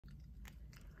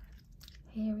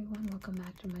Hey everyone, welcome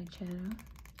back to my channel.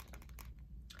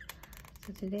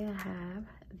 So today I have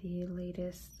the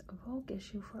latest Vogue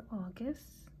issue for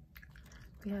August.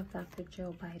 We have Dr.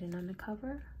 Jill Biden on the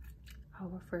cover,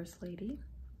 our first lady,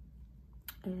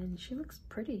 and she looks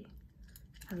pretty.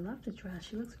 I love the dress.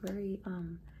 She looks very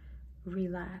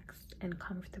relaxed and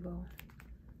comfortable.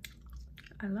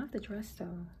 I love the dress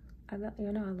though. I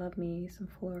love me some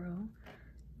floral.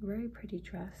 Very pretty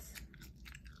dress.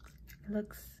 It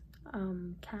looks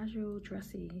casual,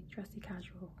 dressy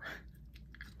casual.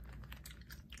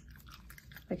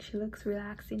 Like she looks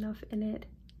relaxed enough in it,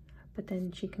 but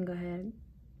then she can go ahead,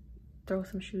 throw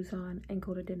some shoes on and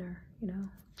go to dinner, you know,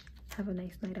 have a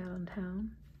nice night out in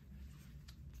town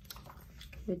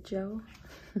with Joe.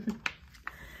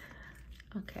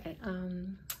 Okay,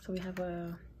 so we have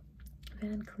a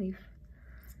Van Cleef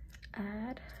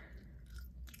ad.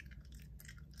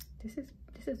 This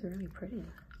is really pretty.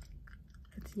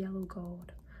 It's yellow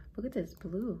gold. Look at this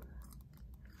blue.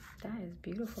 That is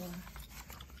beautiful.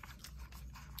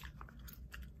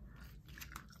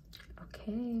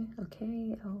 Okay,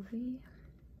 LV.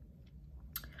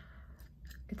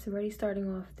 It's already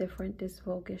starting off different, this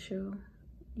Vogue issue.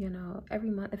 You know, every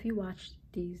month, if you watch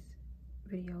these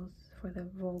videos for the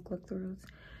Vogue look-throughs,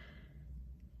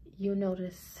 you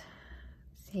notice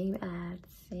same ads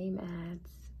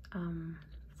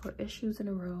for issues in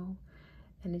a row.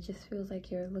 And it just feels like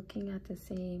you're looking at the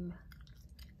same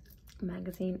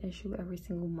magazine issue every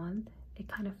single month. It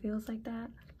kind of feels like that.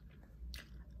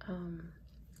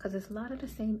 Because it's a lot of the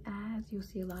same ads. You'll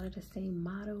see a lot of the same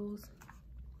models.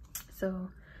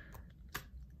 So,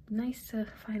 nice to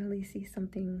finally see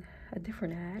something, a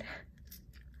different ad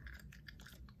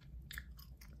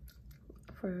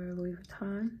for Louis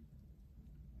Vuitton.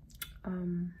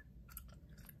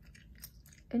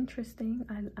 Interesting.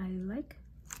 I like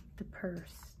the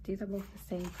purse. These are both the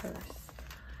same purse.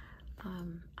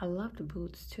 I love the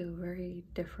boots too. Very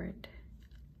different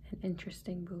and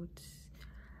interesting boots.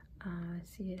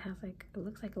 See, it has like, it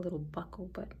looks like a little buckle,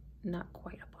 but not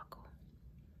quite a buckle.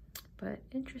 But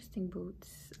interesting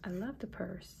boots. I love the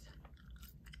purse.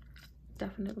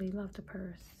 Definitely love the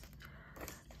purse.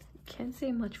 Can't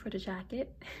say much for the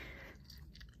jacket.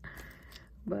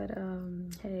 But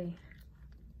hey,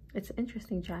 it's an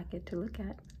interesting jacket to look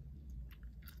at.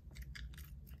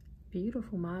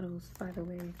 Beautiful models, by the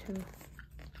way, too.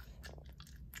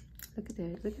 Look at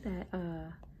that,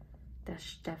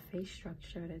 that face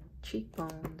structure, the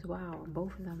cheekbones. Wow,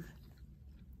 both of them.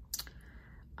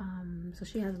 So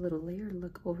she has a little layered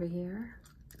look over here.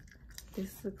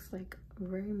 This looks like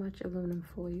very much aluminum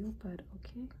foil, but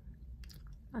okay.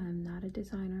 I'm not a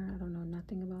designer. I don't know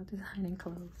nothing about designing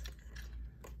clothes.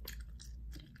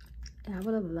 And I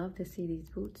would have loved to see these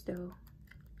boots though.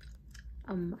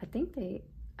 I think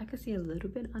I could see a little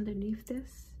bit underneath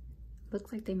this.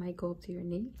 Looks like they might go up to your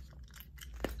knee.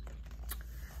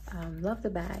 Love the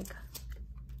bag.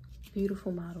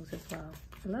 Beautiful models as well.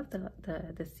 I love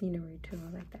the scenery too.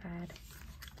 I like the ad.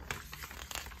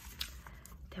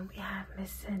 Then we have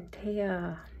Miss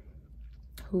Zendaya,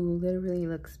 who literally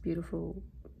looks beautiful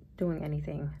doing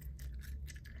anything.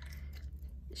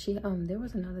 She there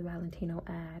was another Valentino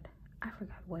ad. I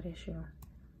forgot what issue.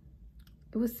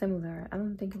 It was similar. I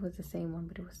don't think it was the same one,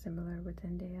 but it was similar with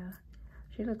Zendaya.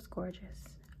 She looks gorgeous.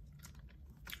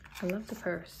 I love the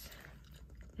purse.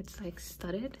 It's like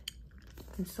studded,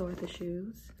 and so are the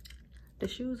shoes. The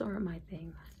shoes aren't my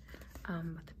thing,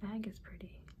 but the bag is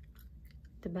pretty.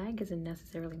 The bag isn't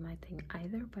necessarily my thing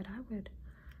either, but I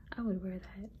would wear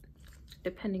that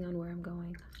depending on where I'm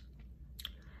going.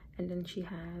 And then she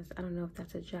has, I don't know if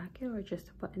that's a jacket or just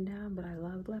a button down, but I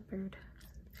love leopard.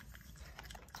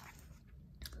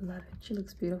 Love it. She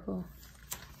looks beautiful.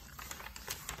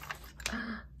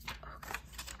 Oh,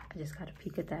 I just got a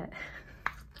peek at that.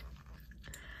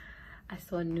 I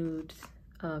saw nudes,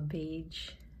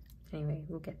 beige. Anyway,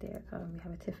 we'll get there. We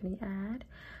have a Tiffany ad,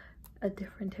 a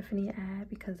different Tiffany ad,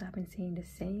 because I've been seeing the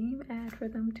same ad for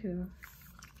them too.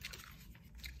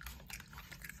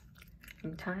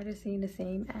 I'm tired of seeing the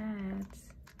same ads.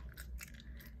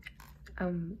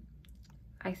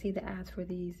 I see the ads for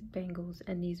these bangles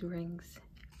and these rings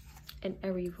in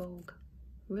every Vogue.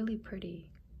 Really pretty.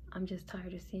 I'm just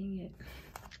tired of seeing it.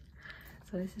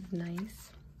 So this is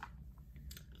nice.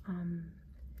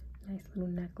 Nice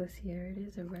little necklace here. It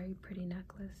is a very pretty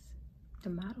necklace.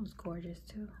 The model's gorgeous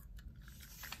too.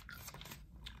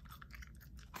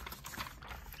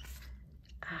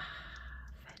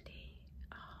 Fendi.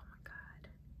 Oh my god.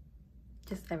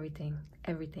 Just everything,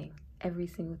 every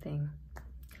single thing.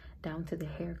 Down to the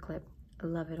hair clip. I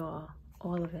love it all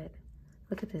of it.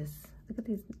 Look at this. Look at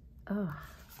these. Oh,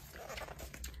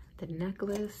 the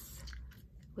necklace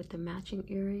with the matching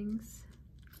earrings.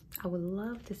 I would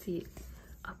love to see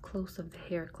up close of the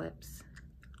hair clips.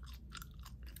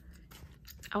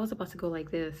 I was about to go like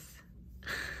this.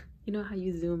 You know how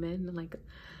you zoom in like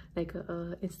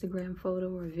a Instagram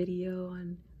photo or video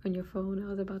on your phone? I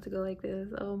was about to go like this.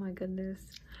 Oh my goodness.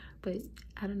 But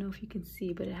I don't know if you can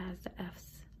see, but it has the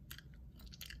F's.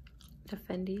 The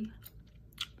Fendi.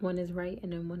 One is right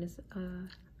and then one is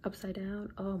upside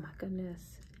down. Oh my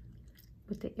goodness.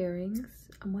 With the earrings.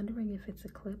 I'm wondering if it's a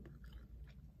clip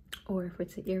or if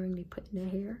it's an earring they put in their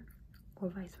hair or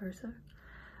vice versa.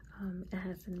 It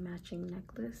has a matching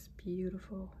necklace.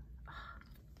 Beautiful.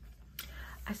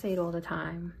 I say it all the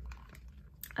time.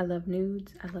 I love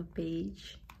nudes. I love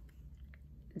beige.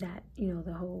 That, you know,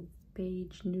 the whole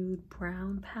beige nude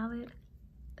brown palette.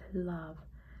 Love.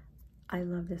 I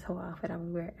love this whole outfit. I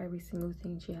would wear every single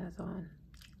thing she has on.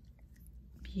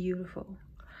 Beautiful.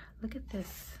 Look at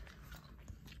this.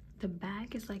 The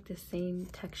bag is like the same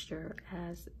texture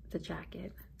as the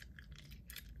jacket.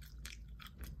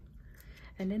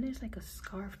 And then there's like a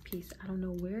scarf piece. I don't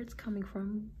know where it's coming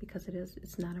from because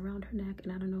it's not around her neck,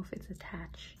 and I don't know if it's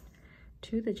attached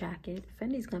to the jacket.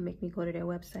 Fendi's gonna make me go to their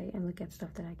website and look at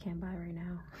stuff that I can't buy right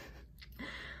now.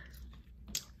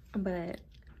 But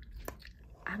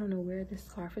I don't know where this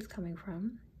scarf is coming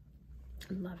from.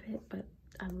 I love it, but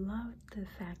I love the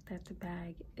fact that the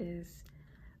bag is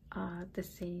the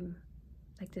same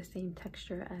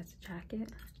texture as the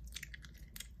jacket.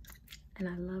 And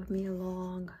I love me a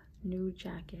long nude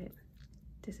jacket.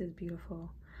 This is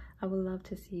beautiful. I would love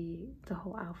to see the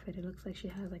whole outfit. It looks like she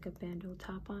has like a bandeau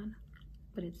top on,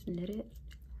 but it's knitted.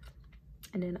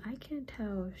 And then I can't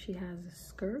tell if she has a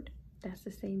skirt that's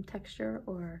the same texture,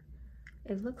 or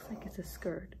it looks like it's a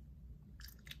skirt,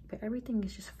 but everything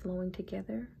is just flowing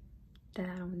together that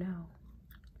I don't know.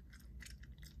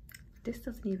 This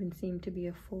doesn't even seem to be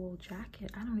a full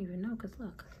jacket. I don't even know, because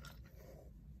look.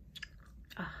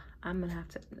 I'm gonna have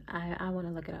to, I want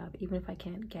to look it up. Even if I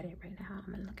can't get it right now,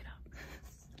 I'm gonna look it up.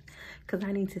 Because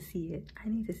I need to see it. I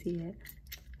need to see it.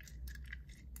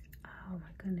 Oh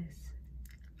my goodness.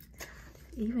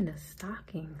 Even the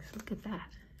stockings, look at that.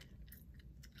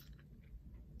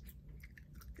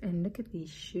 And look at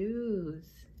these shoes.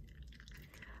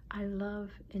 I love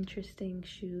interesting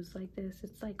shoes like this.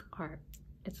 It's like art.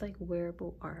 It's like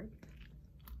wearable art.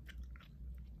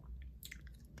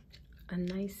 A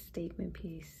nice statement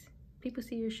piece. People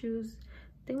see your shoes,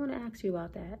 they want to ask you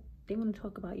about that. They want to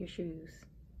talk about your shoes.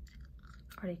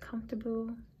 Are they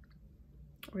comfortable?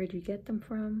 Where did you get them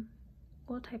from?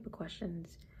 All type of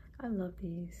questions. I love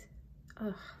these.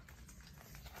 Ugh.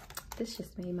 This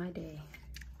just made my day.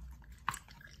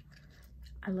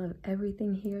 I love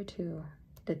everything here too.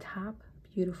 The top,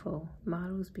 beautiful.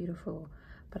 Model's beautiful.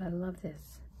 But I love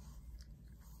this.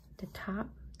 The top,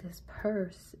 this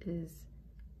purse is...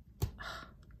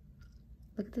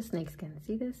 Look at the snakeskin.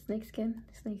 See this snakeskin?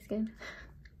 Snakeskin.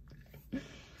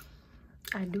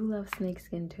 I do love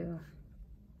snakeskin too.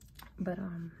 But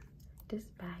this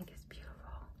bag is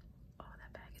beautiful. Oh,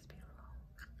 that bag is beautiful.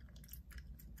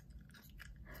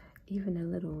 Even a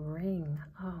little ring.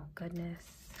 Oh goodness.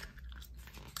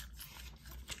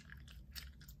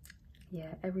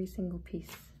 Yeah, every single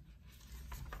piece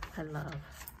I love.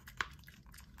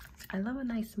 I love a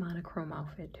nice monochrome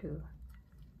outfit too.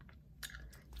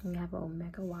 We have an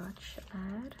Omega watch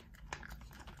ad.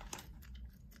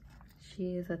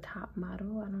 She is a top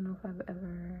model. I don't know if I've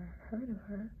ever heard of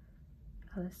her.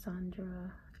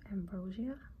 Alessandra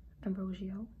Ambrosio.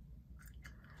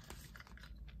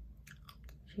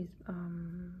 She's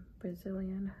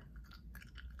Brazilian.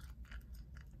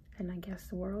 And I guess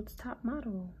the world's top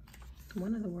model.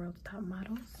 One of the world's top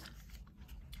models.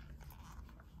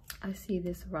 I see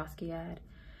this Swarovski ad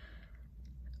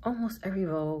almost every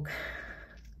Vogue.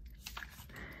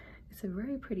 It's a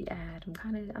very pretty ad.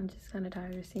 I'm just kind of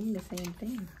tired of seeing the same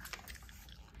thing.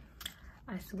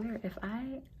 I swear, if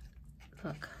I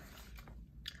look,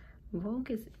 Vogue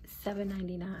is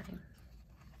 $7.99.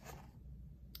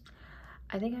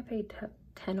 I think I paid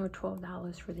 $10 or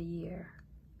 $12 for the year.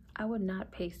 I would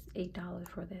not pay $8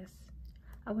 for this.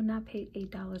 I would not pay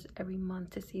 $8 every month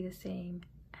to see the same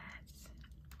ads.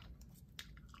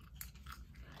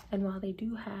 And while they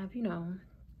do have, you know,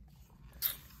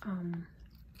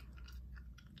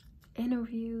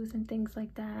 interviews and things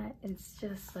like that, it's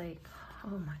just like,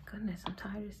 oh my goodness, I'm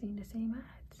tired of seeing the same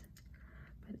ads.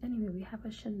 But anyway, we have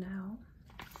a Chanel.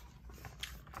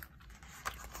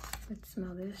 Let's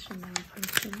smell this Chanel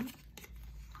perfume.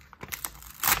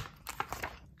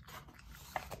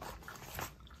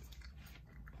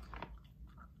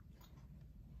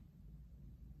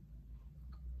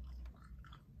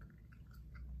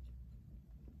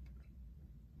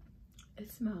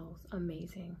 It smells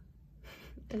amazing.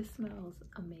 It smells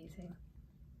amazing.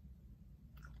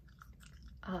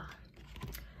 Ah,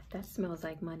 that smells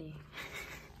like money.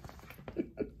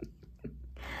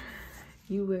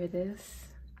 You wear this,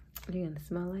 you're gonna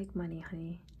smell like money,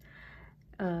 honey.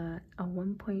 A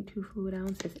 1.2 fluid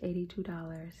ounce is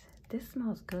 $82. This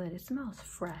smells good. It smells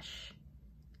fresh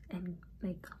and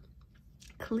like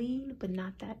clean, but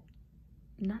not that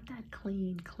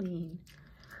clean.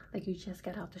 Like you just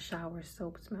got out the shower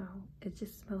soap smell. It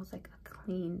just smells like a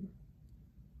clean,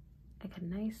 like a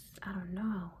nice, I don't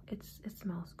know. It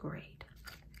smells great.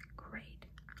 Great.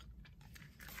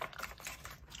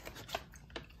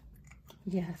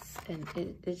 Yes, and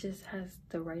it just has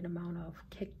the right amount of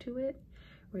kick to it,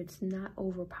 where it's not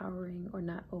overpowering or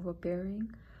not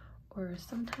overbearing. Or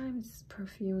sometimes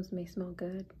perfumes may smell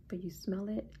good, but you smell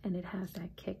it and it has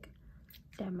that kick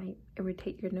that might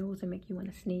irritate your nose and make you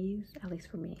want to sneeze, at least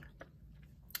for me.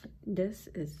 This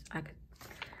is, I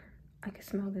could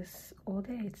smell this all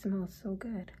day. It smells so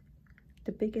good.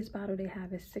 The biggest bottle they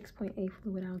have is 6.8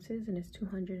 fluid ounces and it's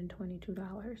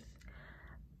 $222.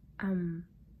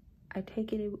 I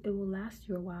take it will last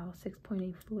you a while.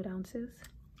 6.8 fluid ounces,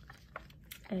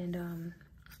 and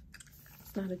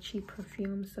it's not a cheap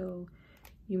perfume, so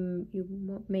you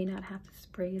may not have to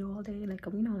spray it all day, like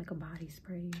like a body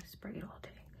spray. You spray it all day.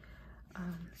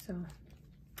 So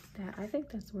that, I think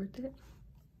that's worth it.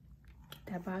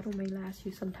 That bottle may last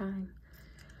you some time.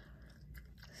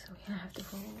 So we have the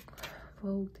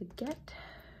Vogue to get.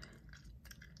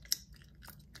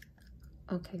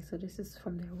 Okay, so this is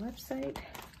from their website.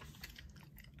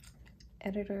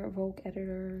 Vogue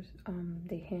editors,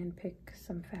 they handpick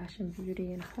some fashion,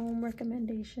 beauty, and home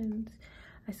recommendations.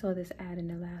 I saw this ad in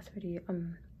the last video,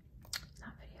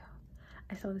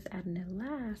 I saw this ad in the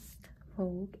last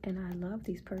Vogue, and I love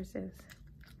these purses.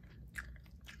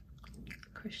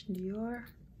 Christian Dior,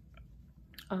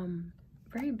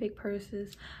 very big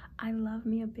purses. I love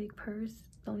me a big purse.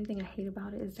 The only thing I hate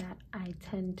about it is that I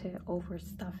tend to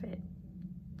overstuff it.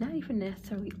 Not even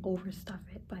necessarily overstuff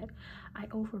it, but I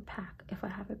overpack. If I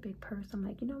have a big purse, I'm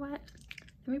like, you know what?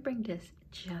 Let me bring this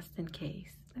just in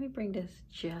case. Let me bring this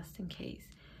just in case.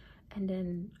 And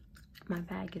then my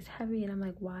bag is heavy, and I'm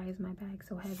like, why is my bag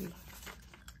so heavy?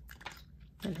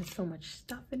 And there's so much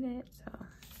stuff in it, so.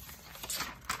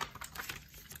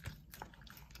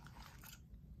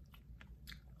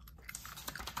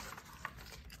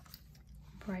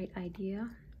 Bright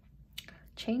idea.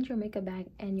 Change your makeup bag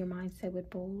and your mindset with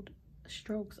bold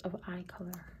strokes of eye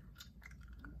color.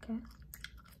 Okay.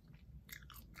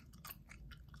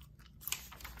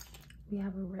 We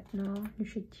have a retinol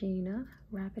Neutrogena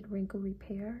rapid wrinkle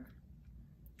repair.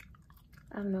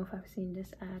 I don't know if I've seen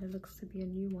this ad. It looks to be a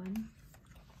new one.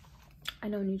 I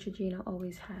know Neutrogena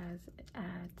always has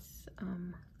ads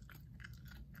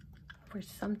for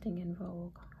something in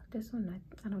Vogue. This one,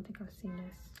 I don't think I've seen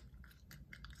this.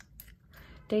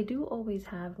 They do always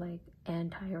have like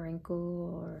anti-wrinkle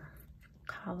or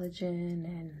collagen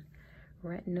and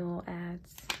retinol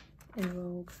ads in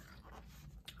Vogue.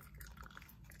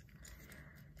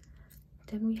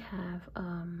 Then we have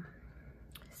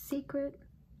Secret.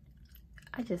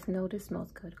 I just know this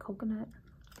smells good. Coconut.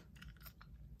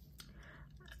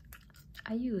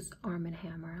 I use Arm &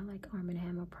 Hammer. I like Arm &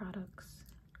 Hammer products.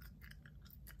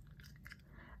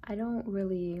 I don't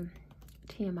really,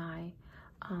 TMI,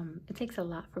 it takes a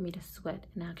lot for me to sweat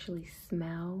and actually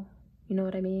smell, you know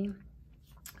what I mean?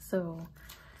 So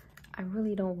I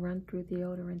really don't run through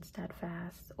deodorants that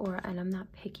fast, and I'm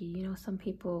not picky. You know, some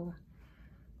people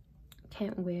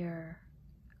can't wear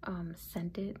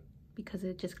scented because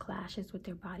it just clashes with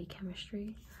their body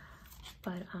chemistry.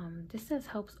 But this says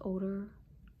helps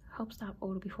stop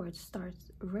odor before it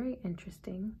starts. Very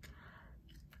interesting.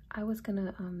 I was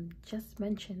gonna just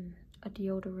mention a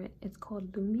deodorant. It's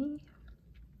called Lumi,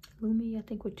 I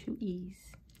think, with 2 E's.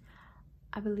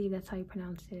 I believe that's how you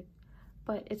pronounce it.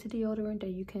 But it's a deodorant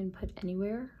that you can put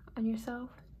anywhere on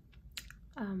yourself,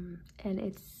 and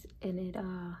it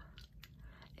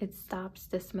stops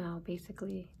the smell,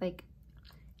 basically. Like,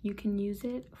 you can use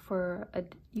it for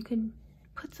you can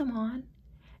put some on,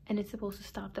 and it's supposed to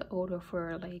stop the odor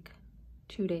for like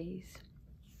 2 days.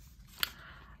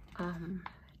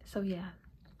 So yeah,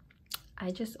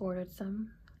 I just ordered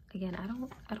some. Again, I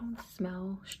don't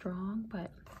smell strong,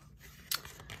 but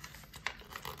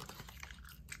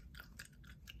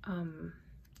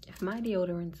if my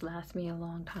deodorants last me a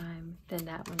long time, then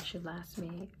that one should last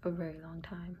me a very long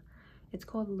time. It's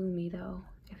called Lumi, though,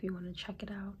 if you want to check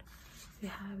it out. We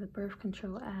have the birth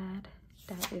control ad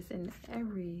that is in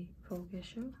every Vogue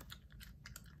issue.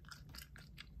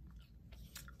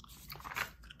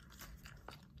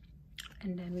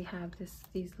 And then we have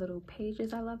these little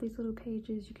pages. I love these little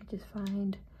pages. You can just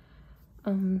find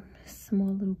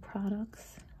small little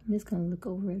products. I'm just gonna look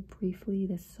over it briefly.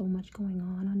 There's so much going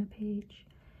on the page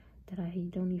that I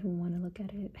don't even want to look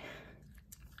at it.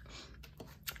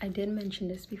 I did mention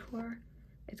this before.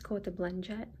 It's called the Blend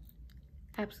Jet.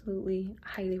 Absolutely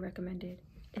highly recommended.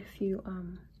 If you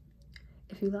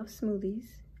love smoothies,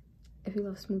 if you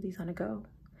love smoothies on the go,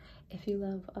 if you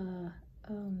love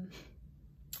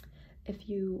if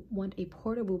you want a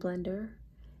portable blender,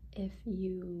 if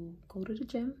you go to the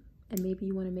gym and maybe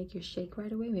you want to make your shake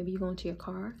right away, maybe you go into your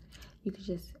car, you could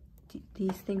just,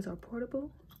 these things are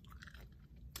portable,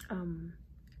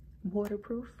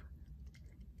 waterproof,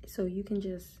 so you can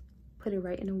just put it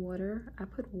right in the water. I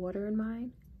put water in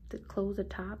mine to close the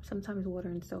top, sometimes water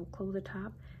and soap, close the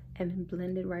top, and then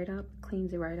blend it right up,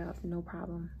 cleans it right up, no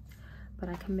problem. But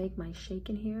I can make my shake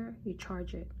in here. You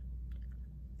charge it.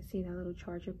 See that little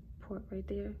charger port right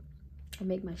there? I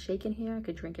make my shake in here. I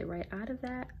could drink it right out of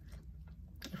that.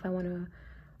 If I want to,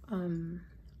 you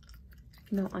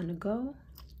know, on the go,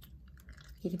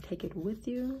 you can take it with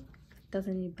you.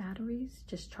 Doesn't need batteries,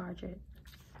 just charge it.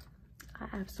 I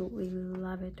absolutely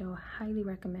love it though. Highly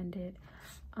recommend it.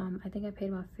 I think I paid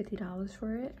about $50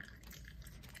 for it.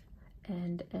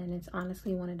 And it's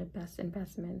honestly one of the best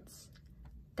investments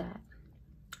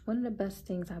one of the best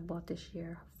things I bought this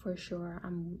year for sure.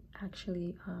 I'm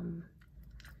actually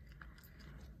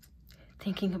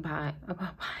thinking about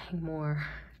buying more.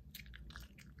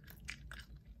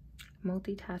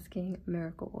 Multitasking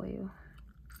miracle oil.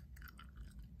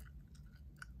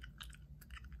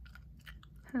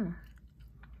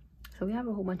 So we have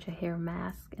a whole bunch of hair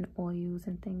masks and oils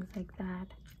and things like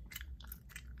that.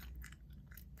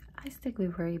 I stick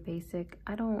with very basic.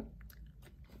 I don't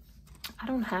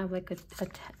have like a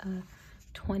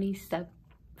 20-step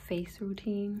face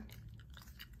routine.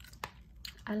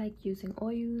 I like using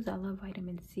oils. I love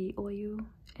vitamin C oil,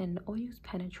 and oils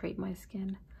penetrate my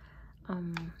skin. I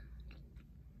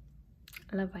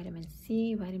love vitamin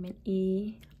C, vitamin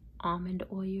E, almond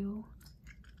oil.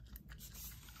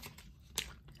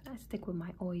 I stick with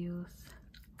my oils.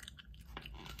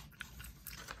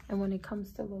 And when it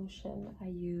comes to lotion, I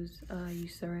use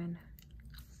Eucerin,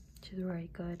 which is very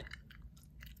good.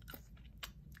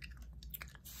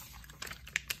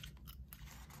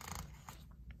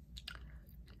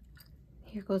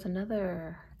 Here goes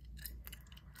another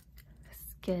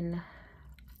skin.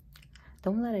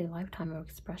 Don't let a lifetime of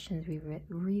expressions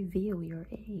reveal your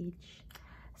age.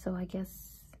 So I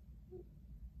guess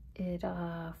it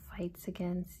fights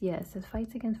against, yes, it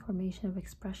fights against formation of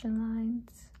expression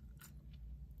lines.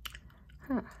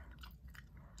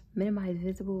 Minimize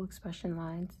visible expression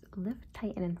lines, lift,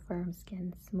 tighten, and firm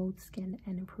skin, smooth skin,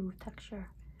 and improve texture.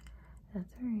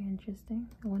 That's very interesting.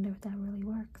 I wonder if that really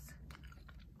works.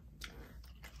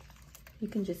 You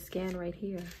can just scan right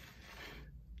here.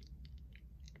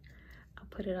 I'll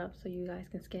put it up so you guys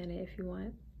can scan it if you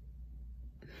want.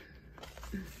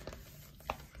 You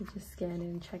can just scan it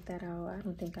and check that out. I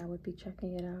don't think I would be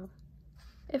checking it out.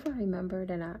 If I remember,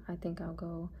 then I think I'll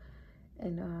go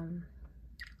and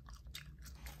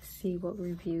see what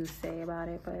reviews say about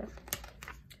it, but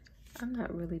I'm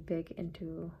not really big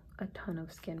into a ton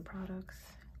of skin products.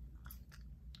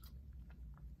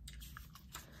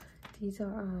 These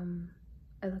are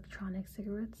electronic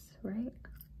cigarettes, right?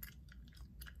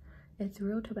 It's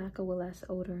real tobacco with less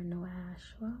odor and no ash.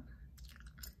 Well,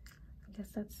 I guess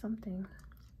that's something.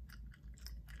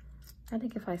 I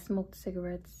think if I smoked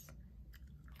cigarettes,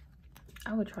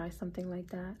 I would try something like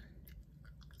that.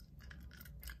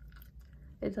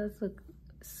 It does look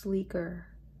sleeker.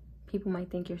 People might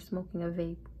think you're smoking a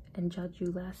vape and judge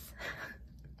you less.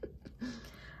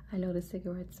 I know the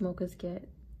cigarette smokers get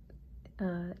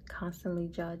constantly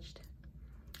judged.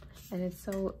 And it's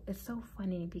so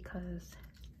funny because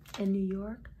in New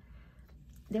York,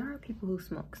 there are people who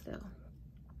smoke still.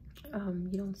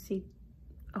 You don't see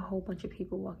a whole bunch of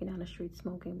people walking down the street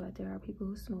smoking, but there are people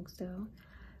who smoke still.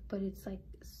 But it's like,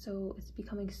 so it's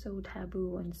becoming so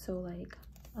taboo and so like,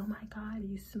 oh my God,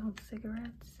 you smoke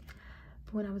cigarettes?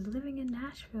 But when I was living in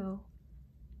Nashville,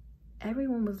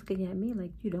 everyone was looking at me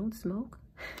like, you don't smoke?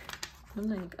 I'm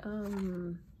like,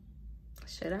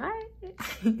 should I?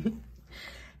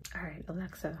 All right,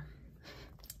 Alexa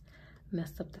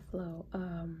messed up the flow.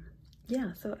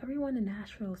 Yeah, so everyone in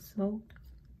Nashville smoked.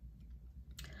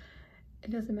 It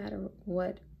doesn't matter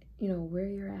what, you know, where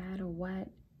you're at or what.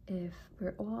 If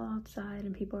we're all outside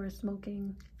and people are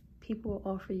smoking, people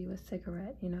will offer you a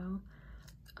cigarette, you know.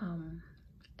 And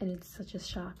it's such a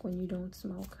shock when you don't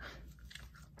smoke.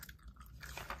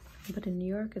 But in New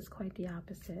York, it's quite the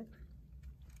opposite.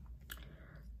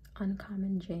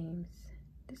 Uncommon James.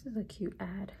 This is a cute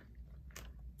ad.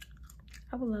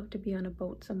 I would love to be on a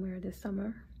boat somewhere this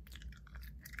summer.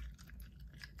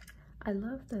 I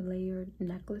love the layered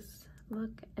necklace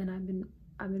look, and I've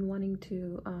been wanting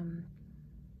to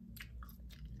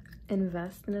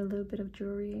invest in a little bit of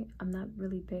jewelry. I'm not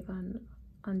really big on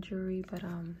jewelry, but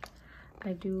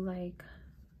I do like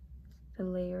the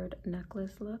layered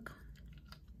necklace look.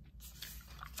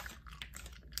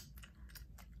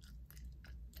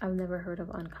 I've never heard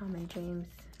of Uncommon James.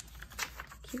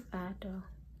 Cute ad though.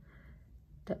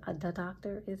 The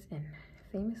doctor is in.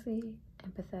 Famously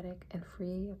empathetic and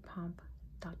free of pomp,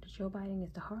 Dr. Jill Biden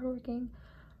is the hardworking,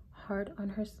 heart on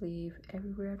her sleeve,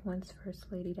 everywhere at once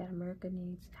first lady that America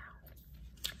needs now.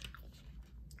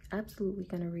 Absolutely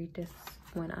gonna read this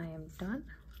when I am done.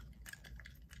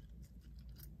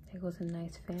 There goes a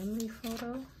nice family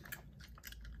photo.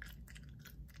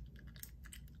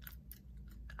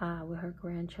 With her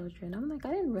grandchildren. I'm like, I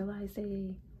didn't realize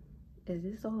is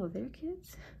this all of their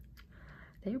kids?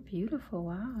 They're beautiful,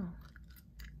 wow.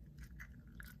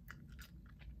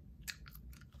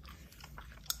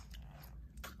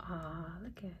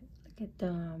 Look at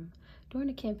them. During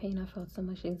the campaign, I felt so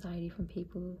much anxiety from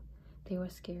people. They were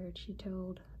scared. She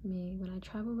told me, when I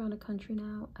travel around the country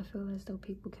now, I feel as though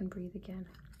people can breathe again.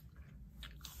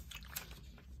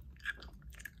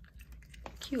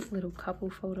 Cute little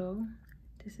couple photo.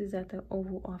 This is at the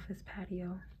Oval Office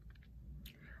patio.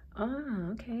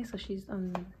 Okay, so she's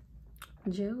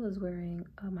Jill is wearing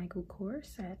a Michael Kors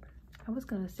set. I was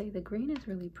gonna say the green is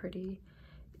really pretty.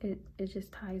 It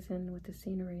just ties in with the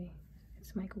scenery.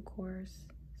 It's Michael Kors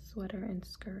sweater and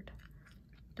skirt.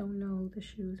 Don't know who the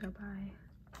shoes are by.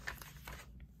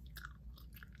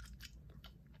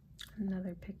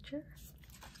 Another picture.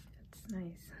 It's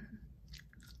nice.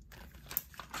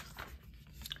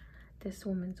 This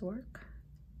woman's work.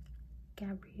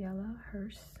 Gabriella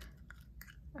Hearst.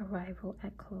 Arrival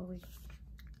at Chloe.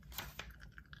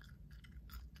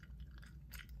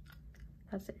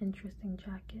 That's an interesting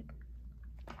jacket.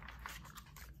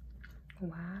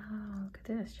 Wow, look at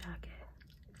this jacket.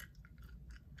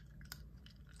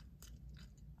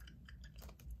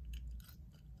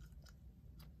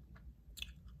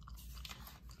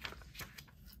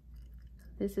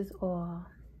 This is all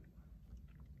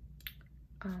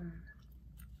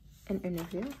an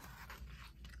interview.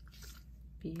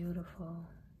 Beautiful.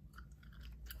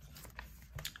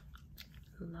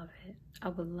 Love it. I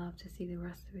would love to see the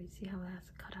rest of it. See how it has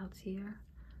the cutouts here?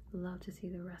 Love to see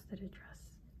the rest of the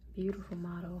dress. Beautiful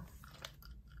model.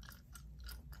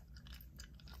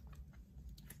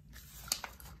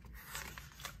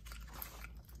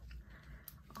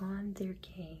 On their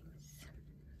games.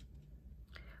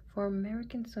 For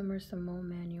American swimmer Simone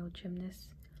Manuel,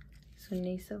 gymnast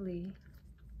Sunisa Lee,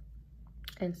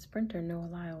 and sprinter Noah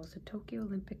Lyles, the Tokyo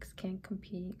Olympics can't come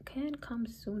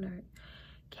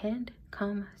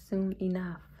soon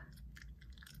enough.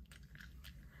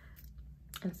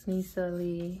 And Sunisa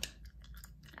Lee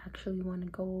actually won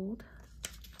gold.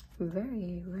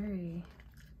 Very, very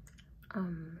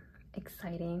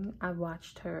exciting. I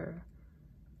watched her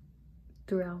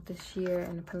throughout this year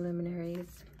in the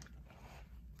preliminaries.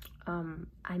 I've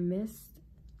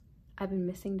been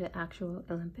missing the actual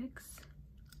Olympics,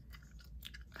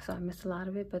 so I missed a lot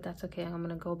of it, but that's okay. I'm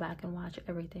gonna go back and watch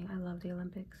everything. I love the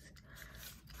Olympics.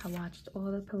 I watched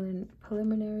all the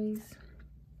preliminaries,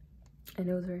 and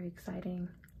it was very exciting.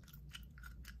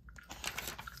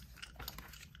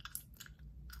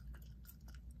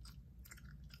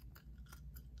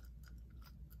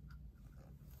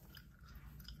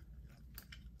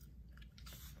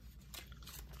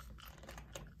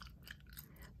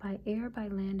 By air, by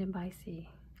land, and by sea.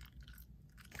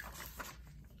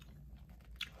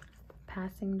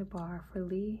 Passing the bar for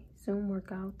Lee, Zoom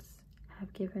workouts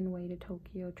have given way to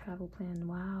Tokyo travel plan.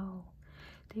 Wow,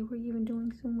 they were even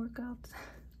doing Zoom workouts.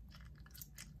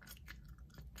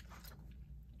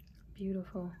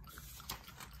 Beautiful.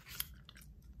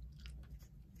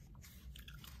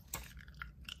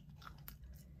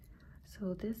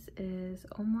 So this is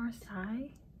Omar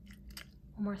Sy.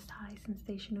 Omar Sy's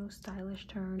sensational, stylish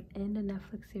turn in the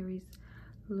Netflix series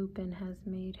Lupin has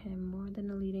made him more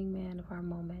than a leading man of our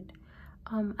moment.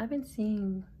 I've been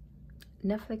seeing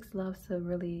Netflix loves to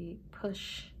really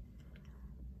push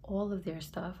all of their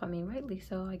stuff. I mean, rightly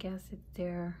so. I guess it's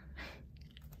their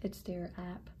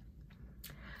app.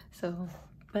 So,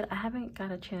 but I haven't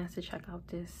got a chance to check out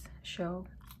this show.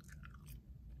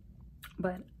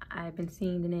 But I've been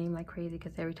seeing the name like crazy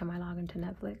because every time I log into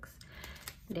Netflix,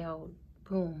 they'll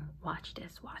boom, watch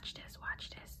this, watch this, watch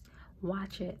this,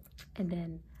 watch it, and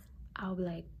then I'll be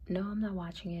like, no, I'm not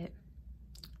watching it,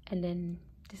 and then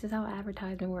This is how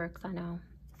advertising works, I know.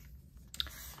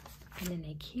 And then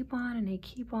they keep on and they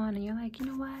keep on, and you're like, you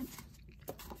know what?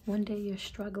 One day you're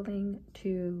struggling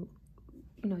to,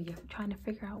 you know, you're trying to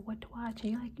figure out what to watch,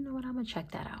 and you're like, you know what? I'm gonna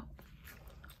check that out.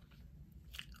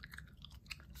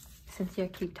 Since you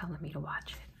keep telling me to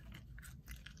watch it.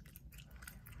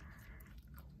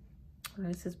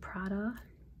 This is Prada.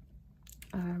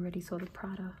 I already saw the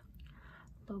Prada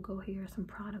logo here. Some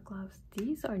Prada gloves.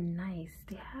 These are nice.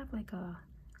 They have like a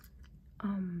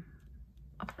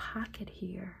pocket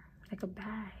here, like a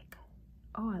bag.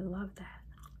 Oh, I love that.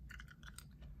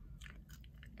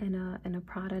 And a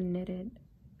Prada knit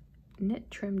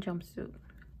trim jumpsuit.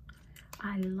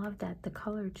 I love that. The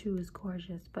color too is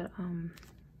gorgeous. But let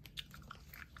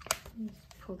me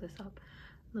just pull this up.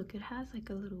 Look, it has like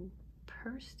a little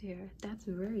purse there. That's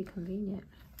very convenient.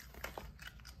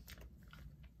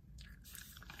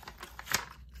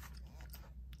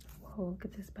 Whoa, look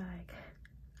at this bag.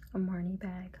 A Marni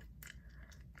bag.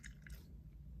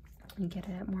 You get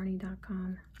it at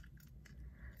Marni.com.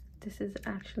 This is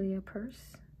actually a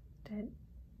purse that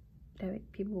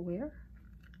people wear.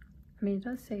 I mean, it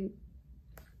does say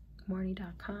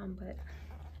Marni.com, but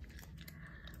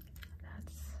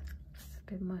that's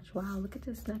a bit much. Wow, look at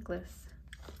this necklace.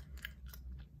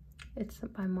 It's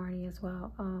by Marni as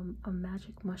well. A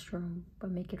magic mushroom,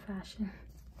 but make it fashion.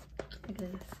 Look at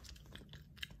this.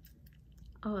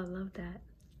 Oh, I love that.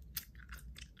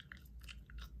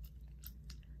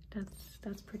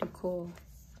 That's pretty cool.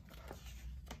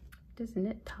 This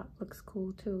knit top looks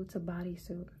cool too. It's a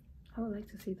bodysuit. I would like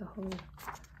to see the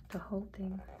whole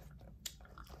thing.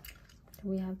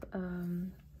 Then we have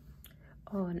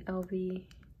oh, an LV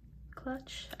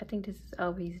clutch. I think this is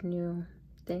LV's new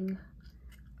thing.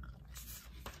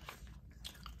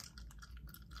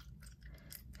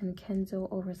 And Kenzo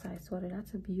oversized sweater.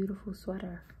 That's a beautiful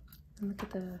sweater. And look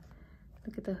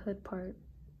at the hood part.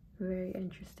 Very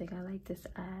interesting. I like this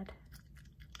ad.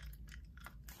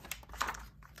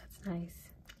 That's nice.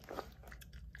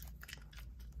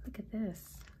 Look at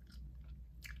this.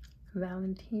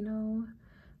 Valentino.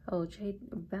 Oh,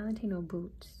 Valentino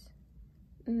boots.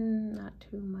 Not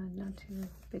too much. Not too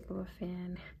big of a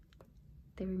fan.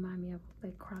 They remind me of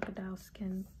like crocodile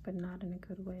skin, but not in a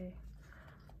good way.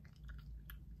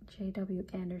 J.W.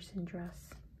 Anderson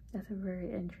dress. That's a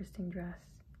very interesting dress.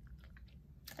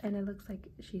 And it looks like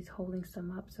she's holding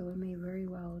some up, so it may very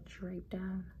well drape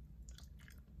down.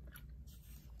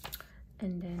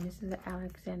 And then this is an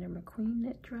Alexander McQueen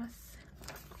knit dress.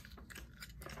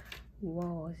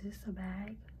 Whoa, is this a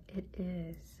bag? It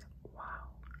is. Wow.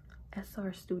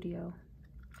 SR Studio.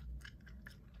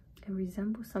 It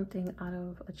resembles something out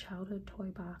of a childhood toy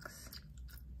box.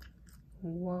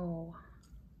 Whoa.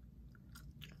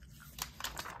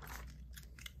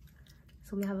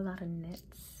 So we have a lot of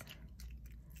knits.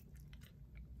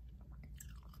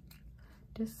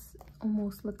 This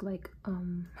almost looked like,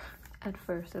 at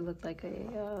first it looked like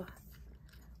a,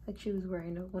 like she was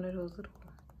wearing one of those little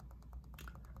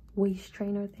waist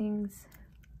trainer things.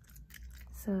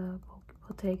 It's a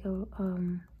Bottega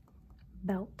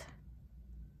belt.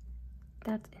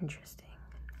 That's interesting.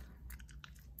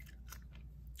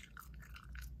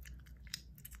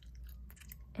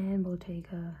 And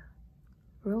Bottega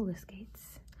roller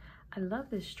skates. I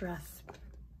love this dress.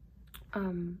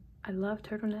 I love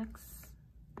turtlenecks.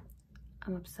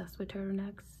 I'm obsessed with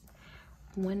turtlenecks.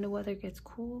 When the weather gets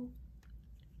cool,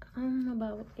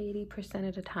 about 80%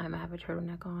 of the time I have a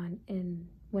turtleneck on, and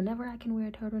whenever I can wear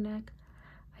a turtleneck,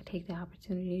 I take the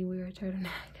opportunity to wear a turtleneck.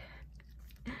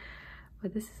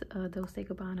 But this is a Dolce &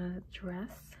 Gabbana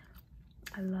dress.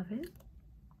 I love it.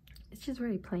 It's just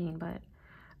very plain, but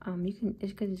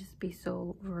it could just be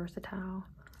so versatile.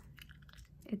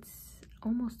 It's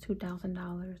almost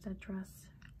 $2,000, that dress.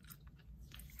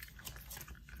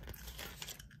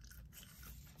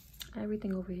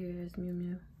 Everything over here is Miu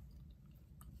Miu.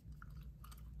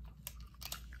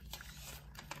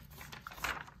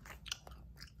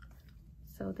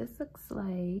 So this looks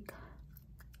like,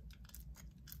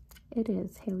 it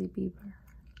is Hailey Bieber.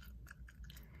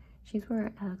 She's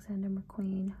wearing Alexander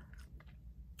McQueen.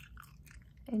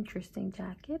 Interesting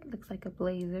jacket. Looks like a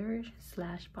blazer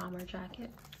 / bomber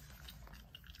jacket.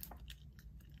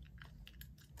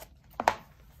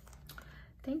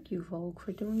 Thank you, Vogue,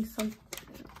 for doing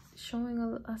showing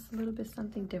us a little bit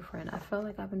something different. I felt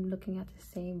like I've been looking at the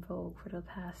same Vogue for the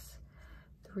past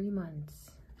 3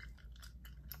 months.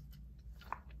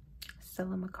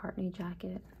 Stella McCartney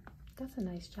jacket. That's a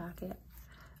nice jacket.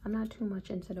 I'm not too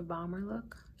much into the bomber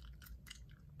look,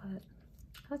 but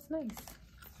that's nice.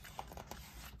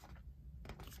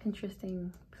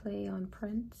 Interesting play on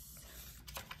prints.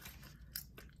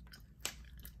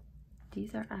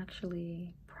 These are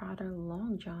actually Prada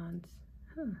long johns.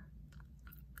 Huh.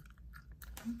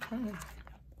 Okay.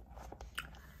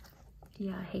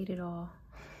 Yeah, I hate it all.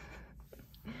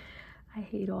 I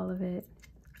hate all of it.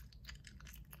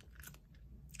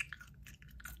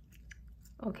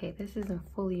 Okay, this isn't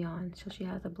fully on, so she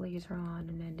has a blazer on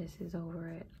and then this is over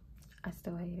it. I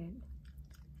still hate it.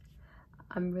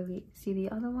 I'm really, see the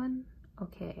other one?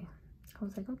 Okay. I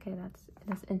was like, okay,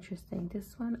 that's interesting.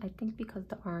 This one, I think because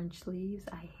the orange sleeves,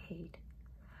 I hate.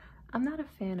 I'm not a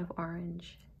fan of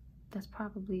orange. That's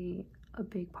probably a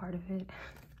big part of it.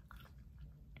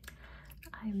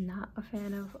 I'm not a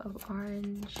fan of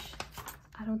orange.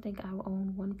 I don't think I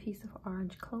own one piece of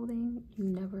orange clothing. You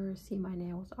never see my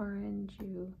nails orange.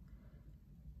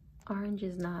 Orange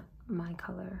is not my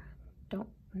color.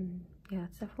 Yeah,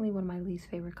 it's definitely one of my least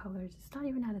favorite colors. It's not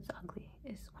even that it's ugly.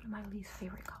 It's one of my least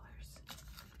favorite colors.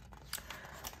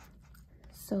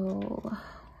 So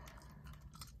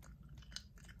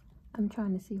I'm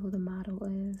trying to see who the model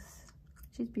is.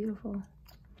 She's beautiful,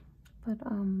 but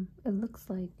it looks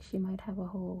like she might have a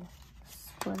whole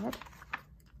spread,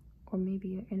 or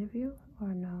maybe an interview,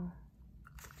 or no.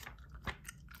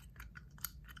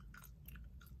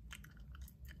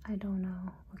 I don't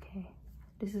know. Okay,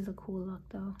 this is a cool look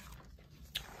though.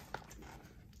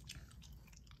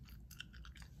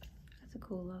 That's a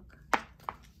cool look.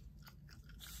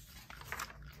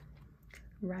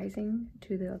 Rising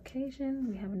to the occasion.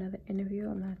 We have another interview.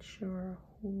 I'm not sure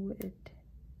who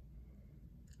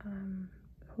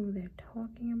they're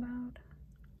talking about.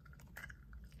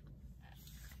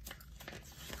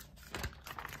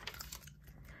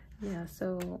 Yeah,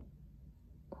 so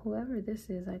whoever this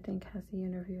is, I think, has the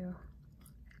interview.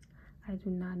 I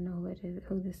do not know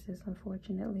who this is,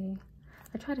 unfortunately.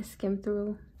 I try to skim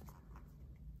through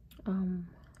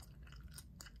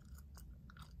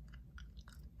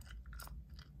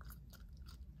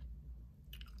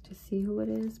to see who it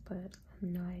is, but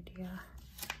no idea.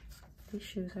 These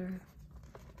shoes are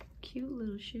cute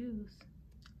little shoes.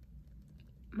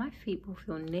 My feet will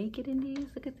feel naked in these.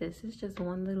 Look at this. It's just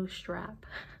one little strap.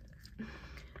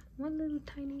 One little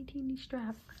tiny teeny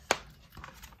strap.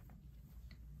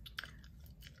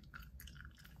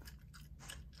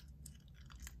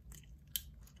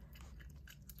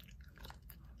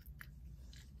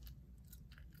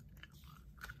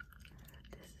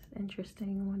 This is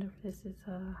interesting. I wonder if this is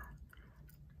a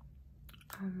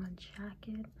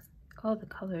jacket. Oh, the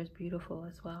color is beautiful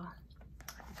as well.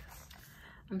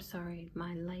 I'm sorry,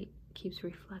 my light keeps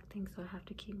reflecting, so I have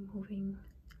to keep moving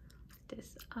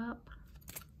this up.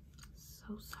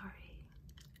 So sorry.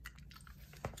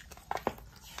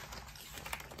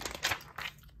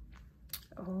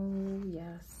 Oh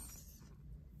yes,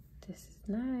 this is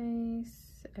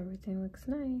nice. Everything looks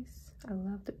nice. I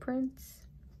love the prints.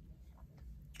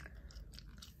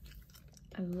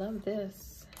 I love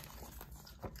this.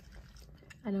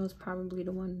 I know it's probably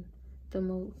one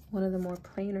of the more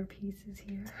plainer pieces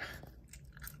here.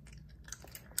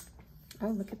 Oh,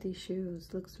 look at these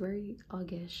shoes. Looks very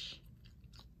Uggish.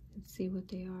 Let's see what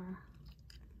they are.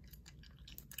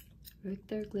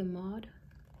 Victor Glimod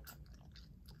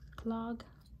Clog.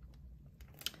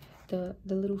 The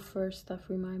little fur stuff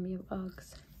remind me of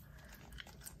Uggs.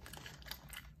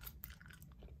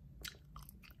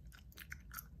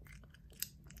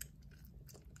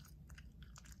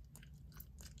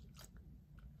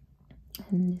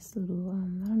 And this little I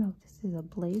don't know if this is a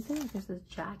blazer or this is a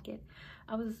jacket.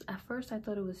 At first I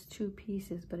thought it was two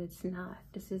pieces, but it's not.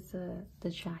 This is the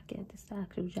jacket. This is the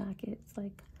actual jacket. It's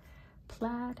like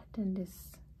plaid, then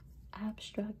this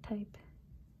abstract type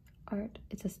art.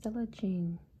 It's a Stella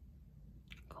Jean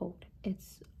coat.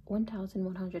 It's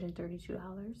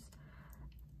 $1,132.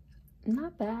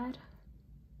 Not bad.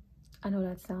 I know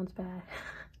that sounds bad,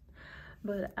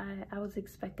 but I was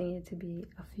expecting it to be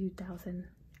a few thousand.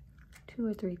 2,000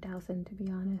 or 3,000 to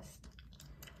be honest.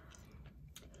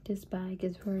 This bag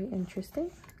is very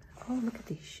interesting. Oh, look at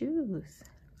these shoes.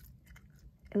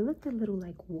 It looked a little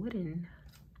like wooden.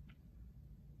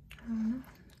 I don't know.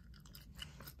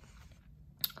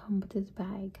 But this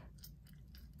bag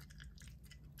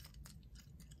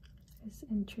is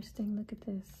interesting. Look at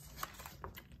this.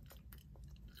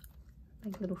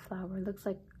 Like little flower. It looks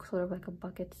like sort of like a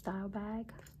bucket style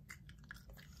bag.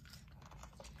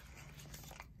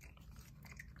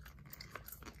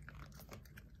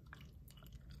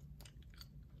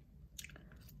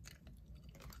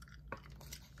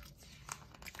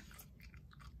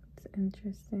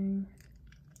 Interesting.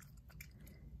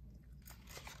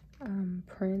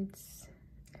 Prints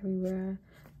everywhere.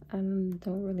 I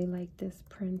don't really like this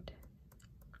print.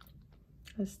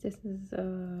 This is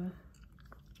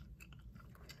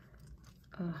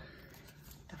Oh,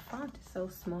 the font is so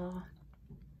small.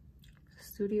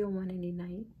 Studio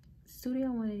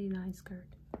 189 skirt.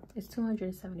 It's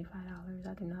 $275.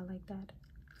 I do not like that.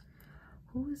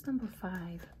 Who is number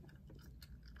 5?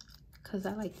 Because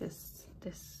I like this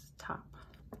top.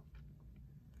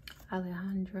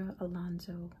 Alejandra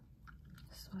Alonso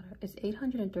sweater. It's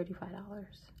 $835.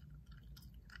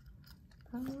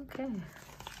 Okay.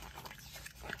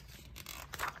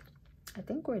 I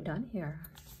think we're done here.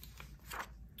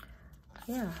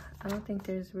 Yeah, I don't think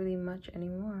there's really much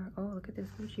anymore. Oh, look at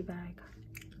this Gucci bag.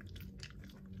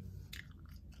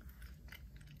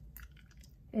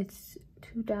 It's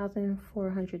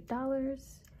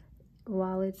 $2,400.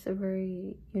 While it's a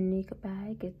very unique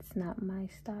bag, it's not my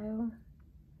style.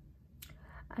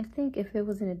 I think if it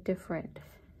was in a different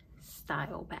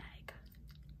style bag,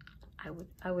 I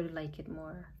would like it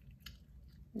more.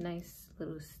 Nice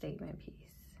little statement piece.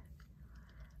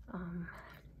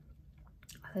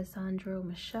 Alessandro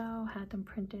Michel had them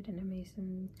printed in a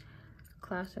Mason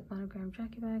classic monogram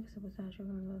jacket bag. So blah,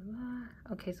 blah, blah.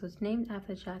 Okay, so it's named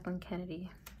after Jacqueline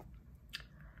Kennedy.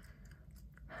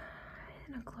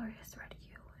 In a glorious red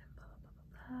hue.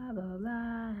 Blah, blah, blah,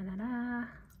 blah, blah, blah,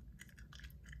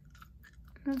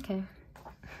 blah. Okay.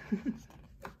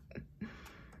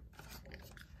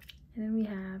 And then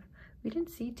we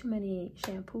didn't see too many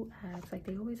shampoo ads. Like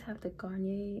they always have the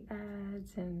Garnier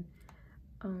ads and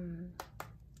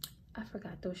I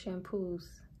forgot those shampoo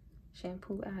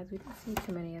ads. We didn't see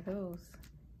too many of those.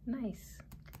 Nice.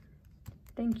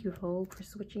 Thank you, Vogue, for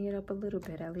switching it up a little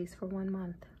bit, at least for 1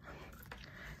 month.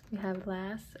 We have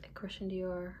last a Christian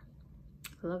Dior.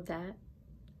 Love that.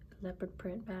 Leopard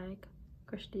print bag.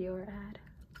 Christian Dior ad.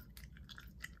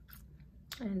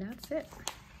 And that's it.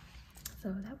 So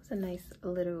that was a nice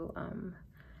little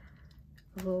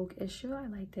Vogue issue. I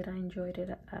liked it. I enjoyed it.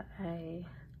 I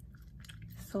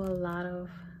saw a lot of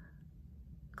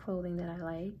clothing that I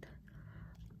liked.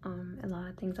 A lot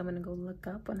of things I'm gonna go look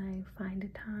up when I find the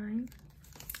time.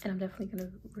 And I'm definitely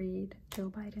gonna read Joe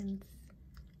Biden's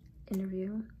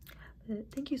interview.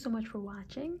 But thank you so much for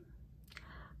watching.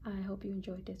 I hope you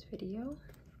enjoyed this video.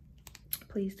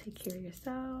 Please take care of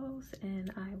yourselves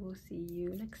and I will see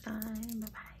you next time. Bye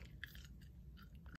bye.